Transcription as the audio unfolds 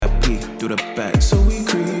through the back. So we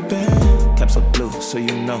creepin', caps are blue, so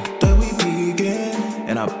you know that we begin.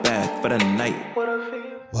 And I'm back for the night.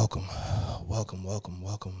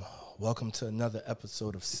 Welcome to another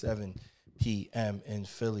episode of 7 p.m. in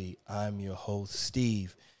Philly. I'm your host,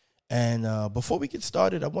 Steve. And before we get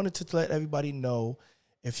started, I wanted to let everybody know,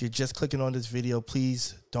 if you're just clicking on this video,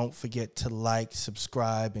 please don't forget to like,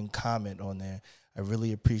 subscribe, and comment on there. I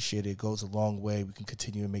really appreciate it. It goes a long way. We can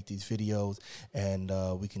continue to make these videos, and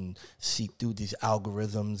we can seek through these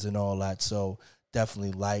algorithms and all that. So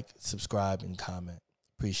definitely like, subscribe, and comment.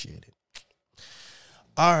 Appreciate it.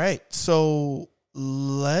 All right, so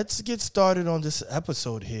let's get started on this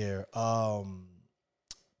episode here.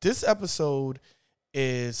 This episode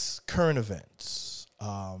is current events.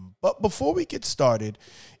 But before we get started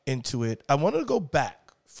into it, I wanted to go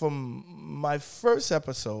back from my first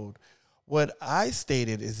episode. What I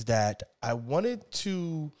stated is that I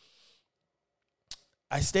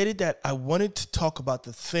stated that I wanted to talk about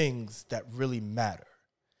the things that really matter,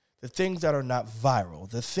 the things that are not viral,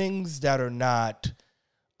 the things that are not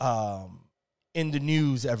in the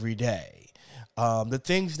news every day, the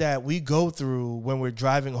things that we go through when we're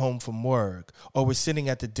driving home from work, or we're sitting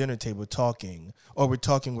at the dinner table talking, or we're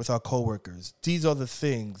talking with our coworkers. These are the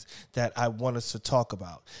things that I want us to talk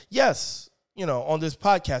about. Yes, on this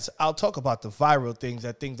podcast, I'll talk about the viral things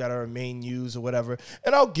that are in main news or whatever,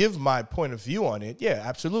 and I'll give my point of view on it. Yeah,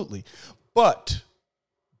 absolutely. But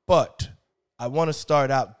I want to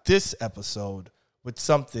start out this episode with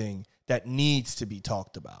something that needs to be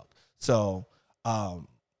talked about. So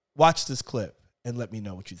watch this clip and let me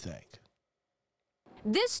know what you think.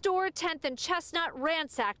 This store, 10th and Chestnut,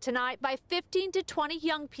 ransacked tonight by 15 to 20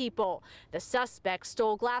 young people. The suspects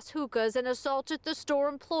stole glass hookahs and assaulted the store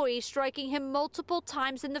employee, striking him multiple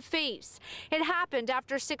times in the face. It happened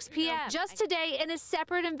after 6 p.m. Just today, in a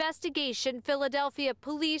separate investigation, Philadelphia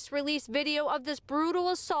police released video of this brutal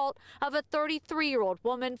assault of a 33-year-old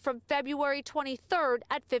woman from February 23rd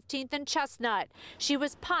at 15th and Chestnut. She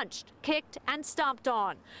was punched, kicked, and stomped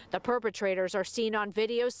on. The perpetrators are seen on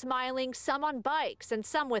video smiling, some on bikes, and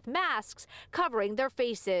some with masks covering their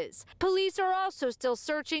faces. Police are also still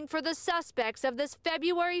searching for the suspects of this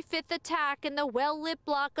February 5th attack in the well-lit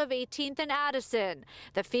block of 18th and Addison.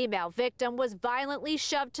 The female victim was violently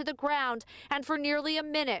shoved to the ground, and for nearly a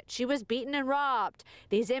minute she was beaten and robbed.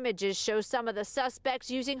 These images show some of the suspects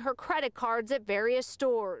using her credit cards at various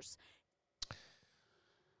stores.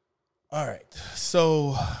 All right,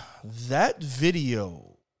 so that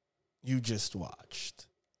video you just watched,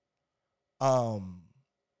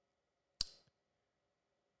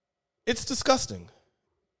 it's disgusting.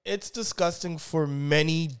 It's disgusting for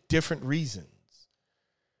many different reasons.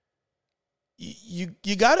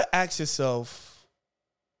 You got to ask yourself,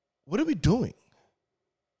 what are we doing?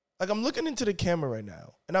 Like, I'm looking into the camera right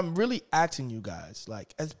now, and I'm really asking you guys,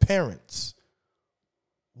 like, as parents,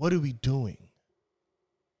 what are we doing?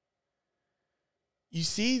 You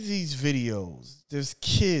see these videos, there's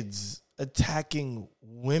kids attacking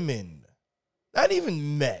women, not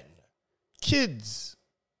even men, kids,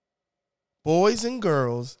 boys and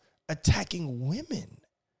girls attacking women.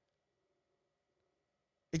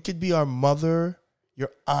 It could be our mother, your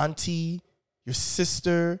auntie, your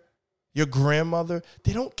sister, your grandmother.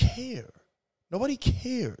 They don't care. Nobody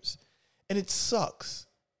cares. And it sucks.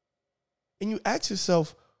 And you ask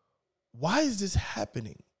yourself, why is this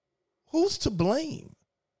happening? Who's to blame?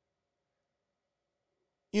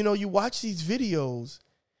 You watch these videos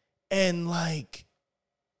and, like,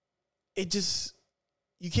 it just,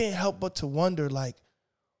 you can't help but to wonder, like,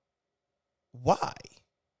 why?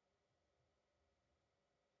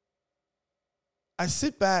 I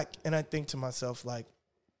sit back and I think to myself, like,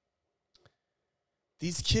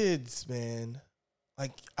 these kids, man,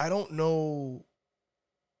 like, I don't know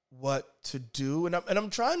what to do. And I'm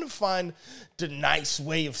trying to find the nice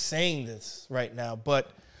way of saying this right now,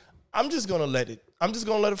 but I'm just going to let it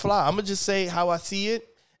fly. I'm going to just say how I see it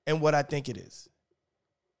and what I think it is.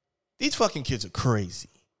 These fucking kids are crazy.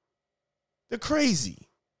 They're crazy.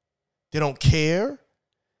 They don't care.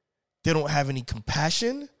 They don't have any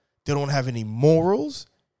compassion. They don't have any morals.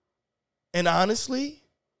 And honestly,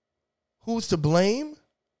 who's to blame?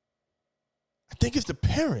 I think it's the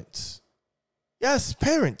parents. Yes,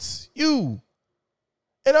 parents, you.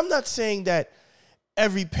 And I'm not saying that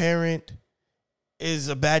every parent is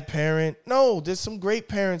a bad parent. No, there's some great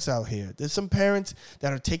parents out here. There's some parents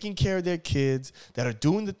that are taking care of their kids, that are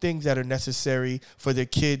doing the things that are necessary for their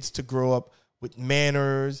kids to grow up with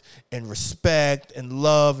manners and respect and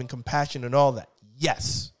love and compassion and all that.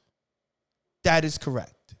 Yes, that is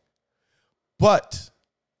correct. But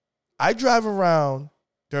I drive around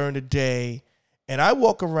during the day and I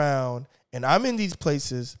walk around and I'm in these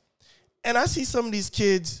places and I see some of these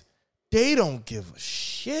kids, they don't give a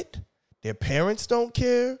shit. Their parents don't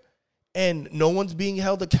care. And no one's being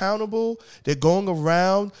held accountable. They're going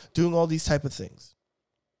around doing all these type of things.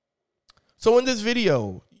 So in this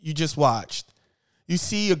video you just watched, you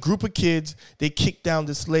see a group of kids, they kick down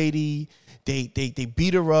this lady, they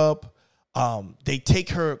beat her up, they take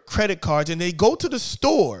her credit cards, and they go to the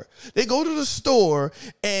store. They go to the store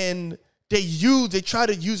and they try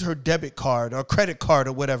to use her debit card or credit card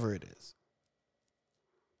or whatever it is.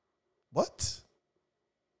 What?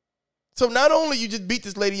 So not only you just beat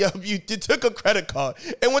this lady up, you took a credit card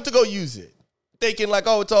and went to go use it, thinking like,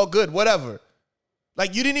 oh, it's all good, whatever.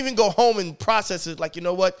 Like, you didn't even go home and process it. Like, you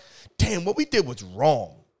know what? Damn, what we did was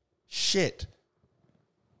wrong. Shit.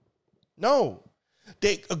 No.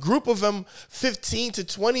 A group of them, 15 to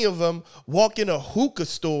 20 of them, walk in a hookah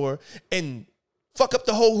store and fuck up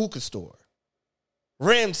the whole hookah store.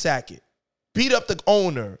 Ransack it. Beat up the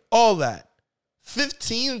owner. All that.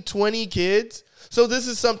 15, 20 kids. So this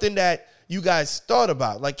is something that you guys thought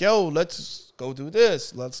about. Like, yo, let's go do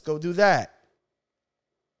this. Let's go do that.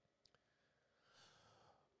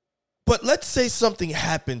 But let's say something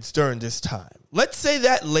happens during this time. Let's say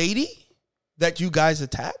that lady that you guys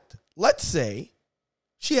attacked, let's say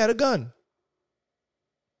she had a gun.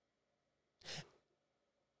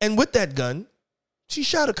 And with that gun, she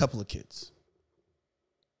shot a couple of kids.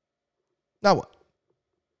 Now what?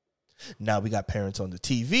 Now we got parents on the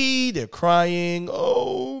TV. They're crying.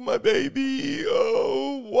 Oh, my baby.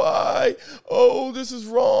 Oh, why? Oh, this is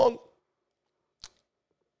wrong.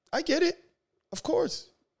 I get it. Of course.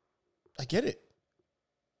 I get it.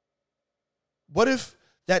 What if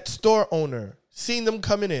that store owner seen them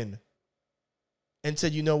coming in and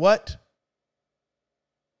said, you know what?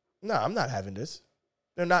 No, I'm not having this.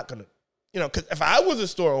 They're not going to, because if I was a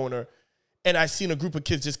store owner and I seen a group of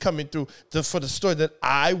kids just coming through for the store that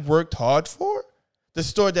I worked hard for, the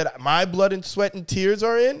store that my blood and sweat and tears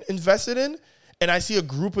are invested in, and I see a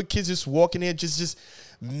group of kids just walking in, just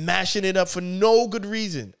mashing it up for no good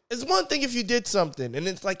reason. It's one thing if you did something and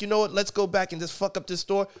it's like, you know what, let's go back and just fuck up this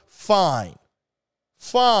store. Fine.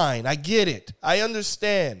 I get it. I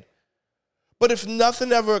understand. But if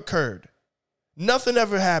nothing ever occurred, nothing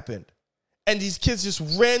ever happened, and these kids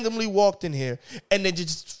just randomly walked in here and they're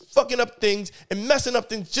just fucking up things and messing up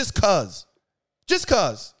things just cause.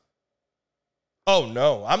 Oh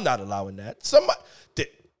no, I'm not allowing that.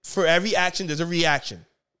 For every action, there's a reaction.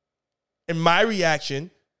 And my reaction,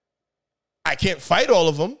 I can't fight all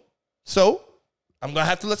of them, so I'm going to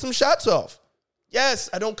have to let some shots off. Yes,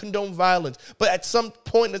 I don't condone violence, but at some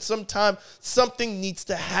point, at some time, something needs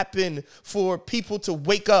to happen for people to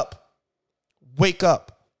wake up. Wake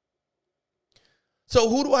up. So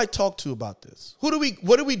who do I talk to about this? What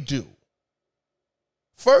do we do?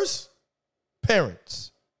 First,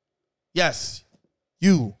 parents. Yes,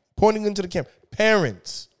 you, pointing into the camera.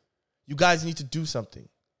 Parents, you guys need to do something.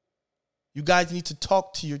 You guys need to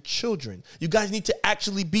talk to your children. You guys need to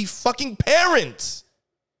actually be fucking parents.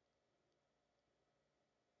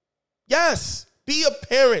 Yes, be a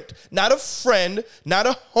parent, not a friend, not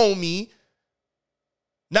a homie,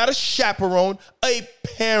 not a chaperone, a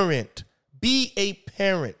parent. Be a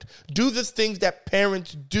parent. Do the things that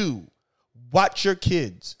parents do. Watch your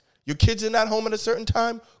kids. Your kids are not home at a certain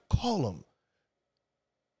time, call them.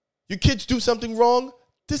 Your kids do something wrong,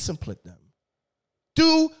 discipline them.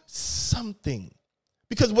 Do something.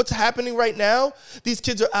 Because what's happening right now, these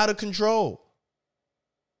kids are out of control.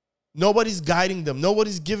 Nobody's guiding them.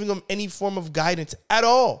 Nobody's giving them any form of guidance at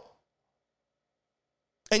all.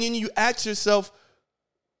 And then you ask yourself,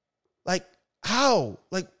 like, how?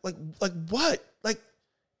 Like what? Like,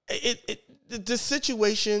 the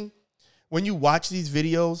situation, when you watch these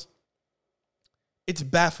videos, it's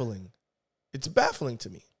baffling. It's baffling to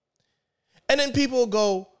me. And then people will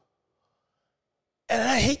go, and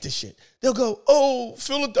I hate this shit. They'll go, oh,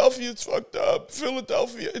 Philadelphia is fucked up.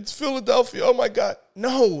 It's Philadelphia. Oh, my God.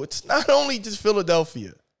 No, it's not only just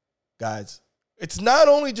Philadelphia, guys. It's not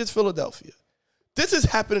only just Philadelphia. This is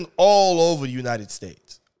happening all over the United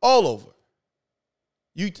States. All over.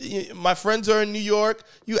 My friends are in New York.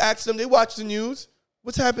 You ask them, they watch the news.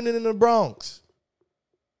 What's happening in the Bronx?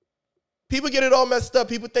 People get it all messed up.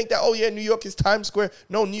 People think that, oh, yeah, New York is Times Square.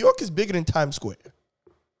 No, New York is bigger than Times Square.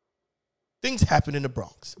 Things happen in the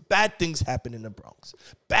Bronx. Bad things happen in the Bronx.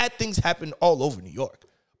 Bad things happen all over New York.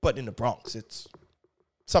 But in the Bronx, it's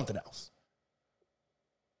something else.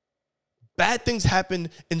 Bad things happen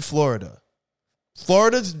in Florida.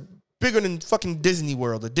 Florida's bigger than fucking Disney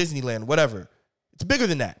World or Disneyland, whatever. It's bigger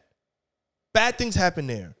than that. Bad things happen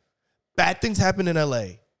there. Bad things happen in LA.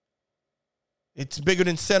 It's bigger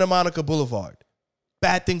than Santa Monica Boulevard.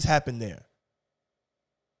 Bad things happen there.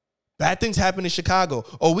 Bad things happen in Chicago.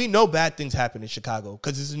 Oh, we know bad things happen in Chicago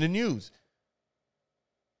because it's in the news.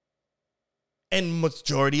 And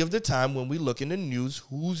majority of the time when we look in the news,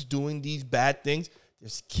 who's doing these bad things?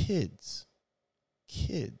 There's kids.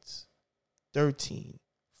 Kids. 13,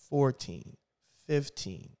 14,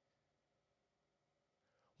 15.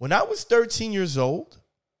 When I was 13 years old,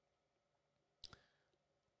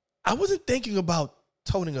 I wasn't thinking about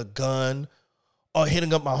toting a gun or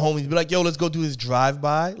hitting up my homies, be like, yo, let's go do this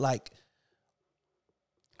drive-by. Like,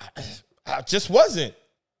 I just wasn't.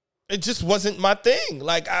 It just wasn't my thing.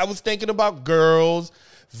 Like, I was thinking about girls,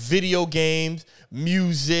 video games,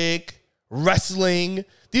 music, wrestling.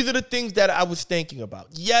 These are the things that I was thinking about.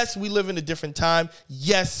 Yes, we live in a different time.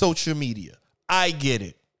 Yes, social media. I get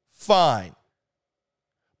it. Fine.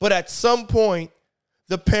 But at some point,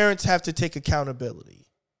 the parents have to take accountability.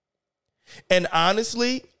 And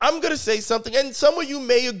honestly, I'm going to say something, and some of you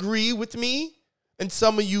may agree with me, and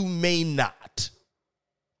some of you may not.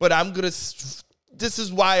 But I'm going to... This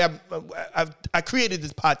is why I created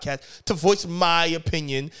this podcast, to voice my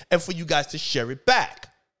opinion and for you guys to share it back.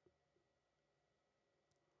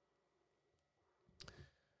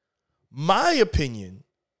 My opinion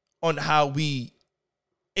on how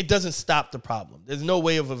it doesn't stop the problem. There's no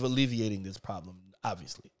way of alleviating this problem,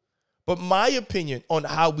 obviously. But my opinion on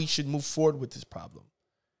how we should move forward with this problem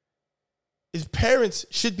is parents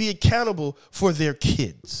should be accountable for their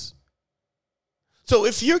kids. So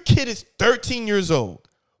if your kid is 13 years old,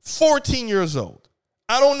 14 years old,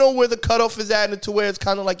 I don't know where the cutoff is at to where it's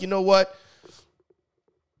kind of like, you know what,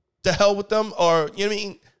 the hell with them, or, you know what I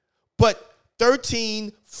mean? But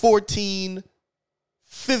 13, 14,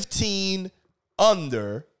 15,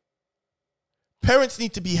 under, parents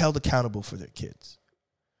need to be held accountable for their kids.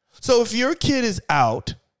 So if your kid is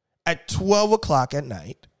out at 12 o'clock at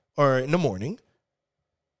night or in the morning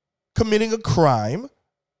committing a crime,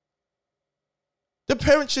 the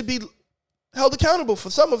parents should be held accountable for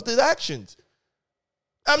some of the actions.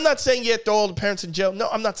 I'm not saying you have to throw all the parents in jail. No,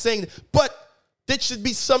 I'm not saying that. But there should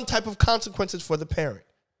be some type of consequences for the parent.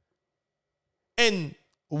 And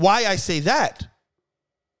why I say that?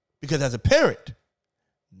 Because as a parent,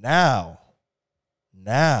 now,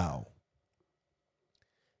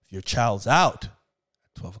 if your child's out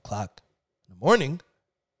at 12 o'clock in the morning,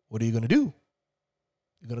 what are you going to do?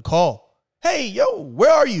 You're going to call. Hey, yo,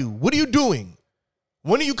 where are you? What are you doing?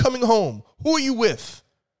 When are you coming home? Who are you with?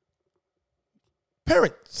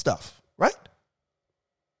 Parent stuff, right?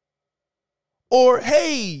 Or,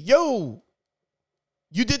 hey, yo,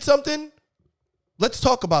 you did something? Let's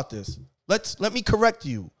talk about this. Let me correct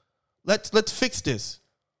you. Let's fix this.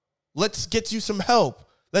 Let's get you some help.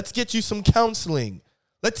 Let's get you some counseling.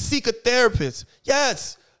 Let's seek a therapist.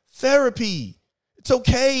 Yes, therapy. It's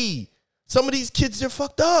okay. Some of these kids, they're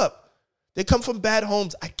fucked up. They come from bad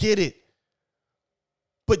homes. I get it.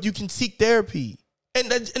 But you can seek therapy.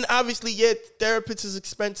 And obviously, yeah, therapist is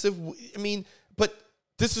expensive. I mean, but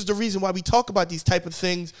this is the reason why we talk about these type of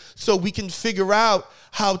things, so we can figure out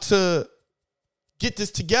how to get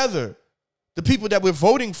this together. The people that we're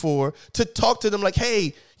voting for, to talk to them like,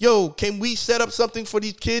 hey, yo, can we set up something for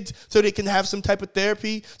these kids so they can have some type of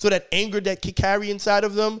therapy, so that anger that can carry inside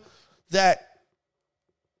of them, that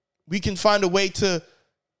we can find a way to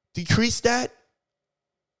decrease that?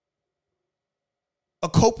 Or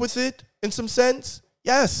cope with it in some sense?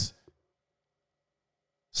 Yes.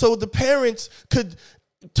 So the parents could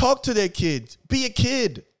talk to their kids. Be a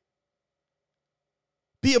kid.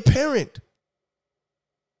 Be a parent.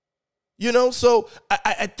 You know, so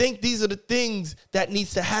I think these are the things that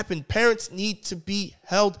needs to happen. Parents need to be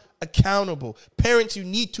held accountable. Parents, you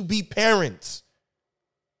need to be parents.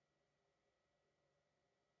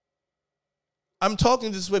 I'm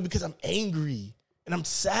talking this way because I'm angry and I'm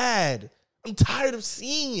sad. I'm tired of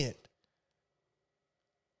seeing it.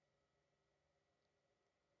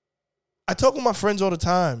 I talk with my friends all the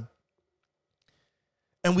time,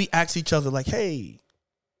 and we ask each other like, hey,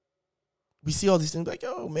 we see all these things like,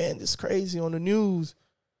 yo, man, this is crazy on the news.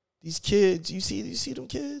 These kids, you see them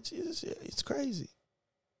kids? It's crazy.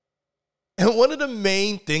 And one of the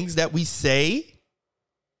main things that we say,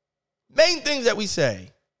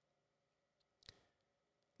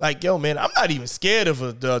 like, yo, man, I'm not even scared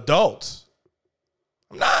of the adults.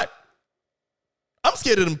 I'm not. I'm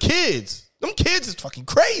scared of them kids. Them kids is fucking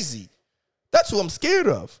crazy. That's who I'm scared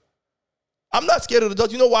of. I'm not scared of the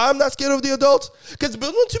adults. You know why I'm not scared of the adults? Because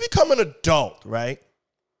once you become an adult, right?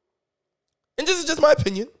 And this is just my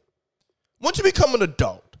opinion. Once you become an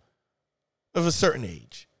adult of a certain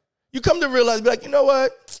age, you come to realize, be like, you know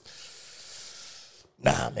what?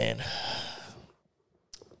 Nah, man.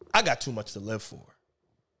 I got too much to live for.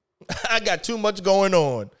 I got too much going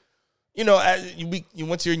on. You know,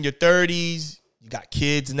 once you're in your 30s, you got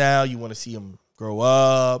kids now. You want to see them grow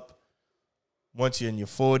up. Once you're in your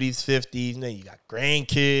 40s, 50s, then you got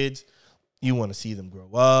grandkids. You want to see them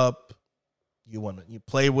grow up. You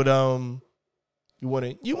play with them. You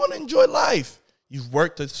want to enjoy life. You've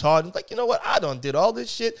worked as hard. It's like, you know what? I done did all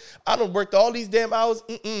this shit. I done worked all these damn hours.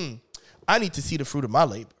 I need to see the fruit of my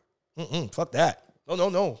labor. Fuck that.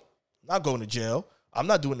 No. I'm not going to jail. I'm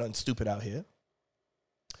not doing nothing stupid out here.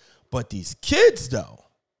 But these kids, though.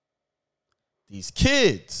 These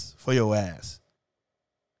kids, for your ass.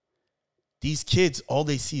 These kids, all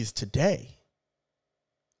they see is today.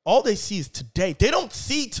 All they see is today. They don't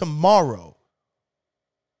see tomorrow.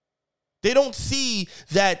 They don't see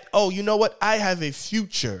that, oh, you know what? I have a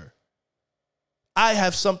future. I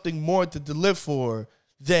have something more to live for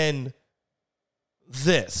than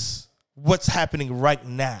this. What's happening right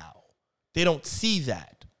now. They don't see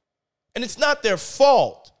that. And it's not their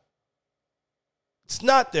fault. It's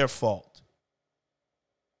not their fault.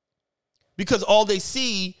 Because all they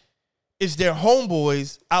see is their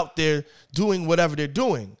homeboys out there doing whatever they're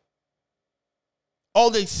doing.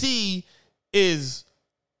 All they see is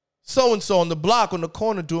so-and-so on the block on the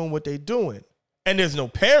corner doing what they're doing. And there's no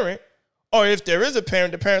parent. Or if there is a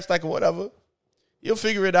parent, the parent's like, whatever. You'll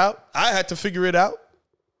figure it out. I had to figure it out.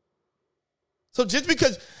 So just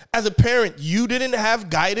because as a parent you didn't have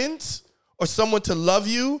guidance or someone to love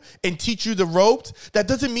you and teach you the ropes, that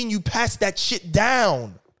doesn't mean you pass that shit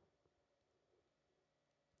down.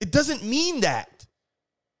 It doesn't mean that.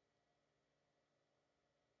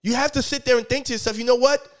 You have to sit there and think to yourself, you know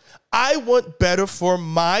what? I want better for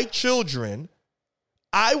my children.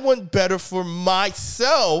 I want better for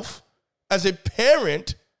myself as a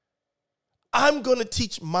parent. I'm going to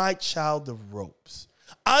teach my child the ropes.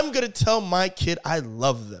 I'm going to tell my kid I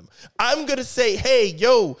love them. I'm going to say, hey,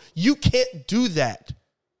 yo, you can't do that.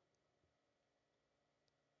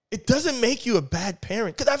 It doesn't make you a bad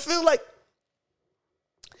parent. Because I feel like,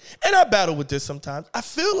 and I battle with this sometimes, I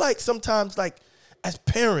feel like sometimes, like, as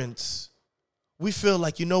parents, we feel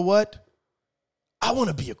like, you know what? I want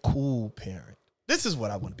to be a cool parent. This is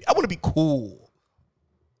what I want to be. I want to be cool.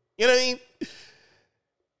 You know what I mean?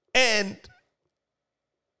 And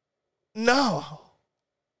no.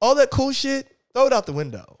 All that cool shit, throw it out the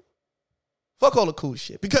window. Fuck all the cool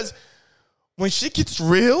shit. Because when shit gets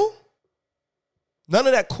real, none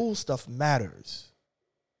of that cool stuff matters.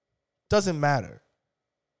 Doesn't matter.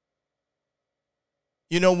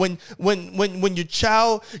 You know, when your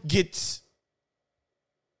child gets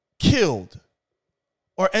killed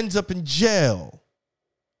or ends up in jail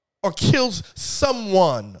or kills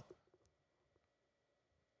someone,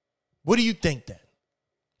 what do you think then?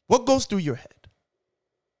 What goes through your head?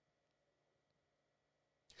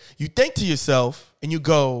 You think to yourself and you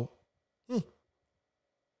go, I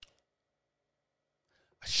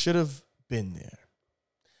should have been there.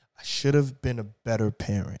 I should have been a better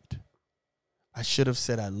parent. I should have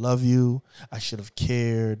said, I love you. I should have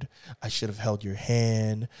cared. I should have held your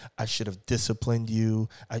hand. I should have disciplined you.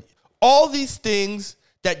 All these things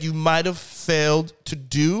that you might have failed to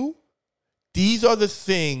do, these are the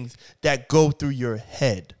things that go through your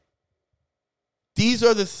head. These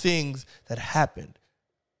are the things that happen.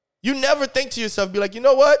 You never think to yourself, be like, you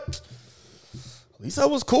know what? At least I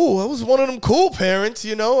was cool. I was one of them cool parents,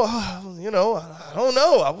 you know. I don't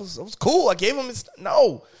know. I was cool. I gave him his...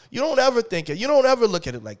 No, you don't ever think it. You don't ever look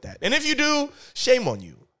at it like that. And if you do, shame on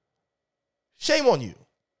you. Shame on you.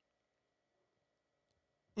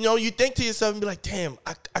 You know, you think to yourself and be like, damn,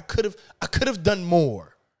 I could have done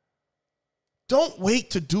more. Don't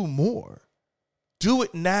wait to do more. Do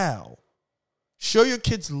it now. Show your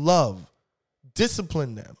kids love.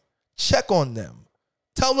 Discipline them. Check on them.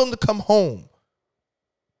 Tell them to come home.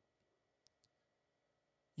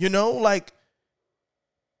 You know, like,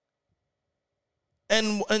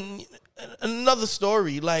 and another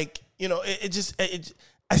story, like, you know,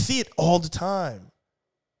 I see it all the time.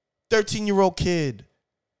 13-year-old kid,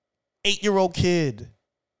 8-year-old kid,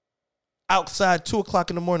 outside 2 o'clock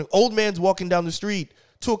in the morning. Old man's walking down the street,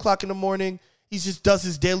 2 o'clock in the morning. He just does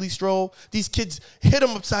his daily stroll. These kids hit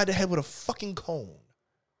him upside the head with a fucking cone.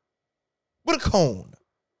 With a cone.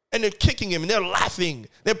 And they're kicking him and they're laughing.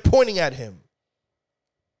 They're pointing at him.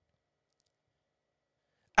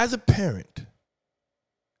 As a parent,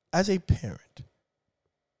 I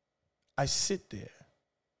sit there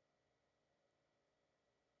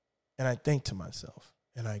and I think to myself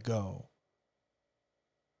and I go,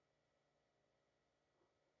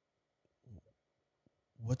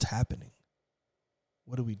 what's happening?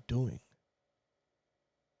 What are we doing?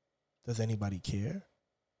 Does anybody care?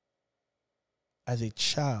 as a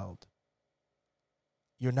child,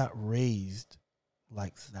 you're not raised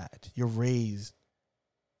like that. You're raised,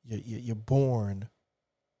 you're born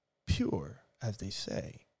pure, as they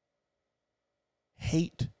say.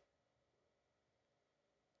 Hate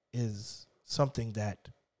is something that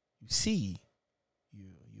you see.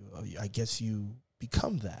 I guess you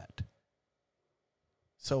become that.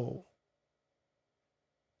 So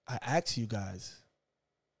I ask you guys,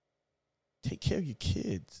 take care of your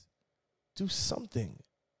kids. Do something.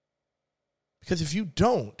 Because if you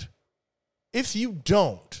don't,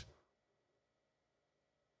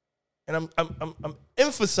 and I'm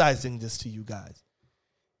emphasizing this to you guys,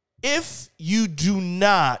 if you do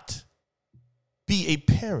not be a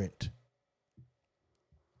parent,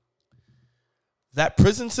 that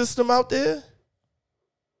prison system out there,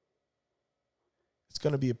 it's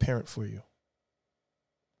going to be a parent for you.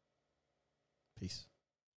 Peace.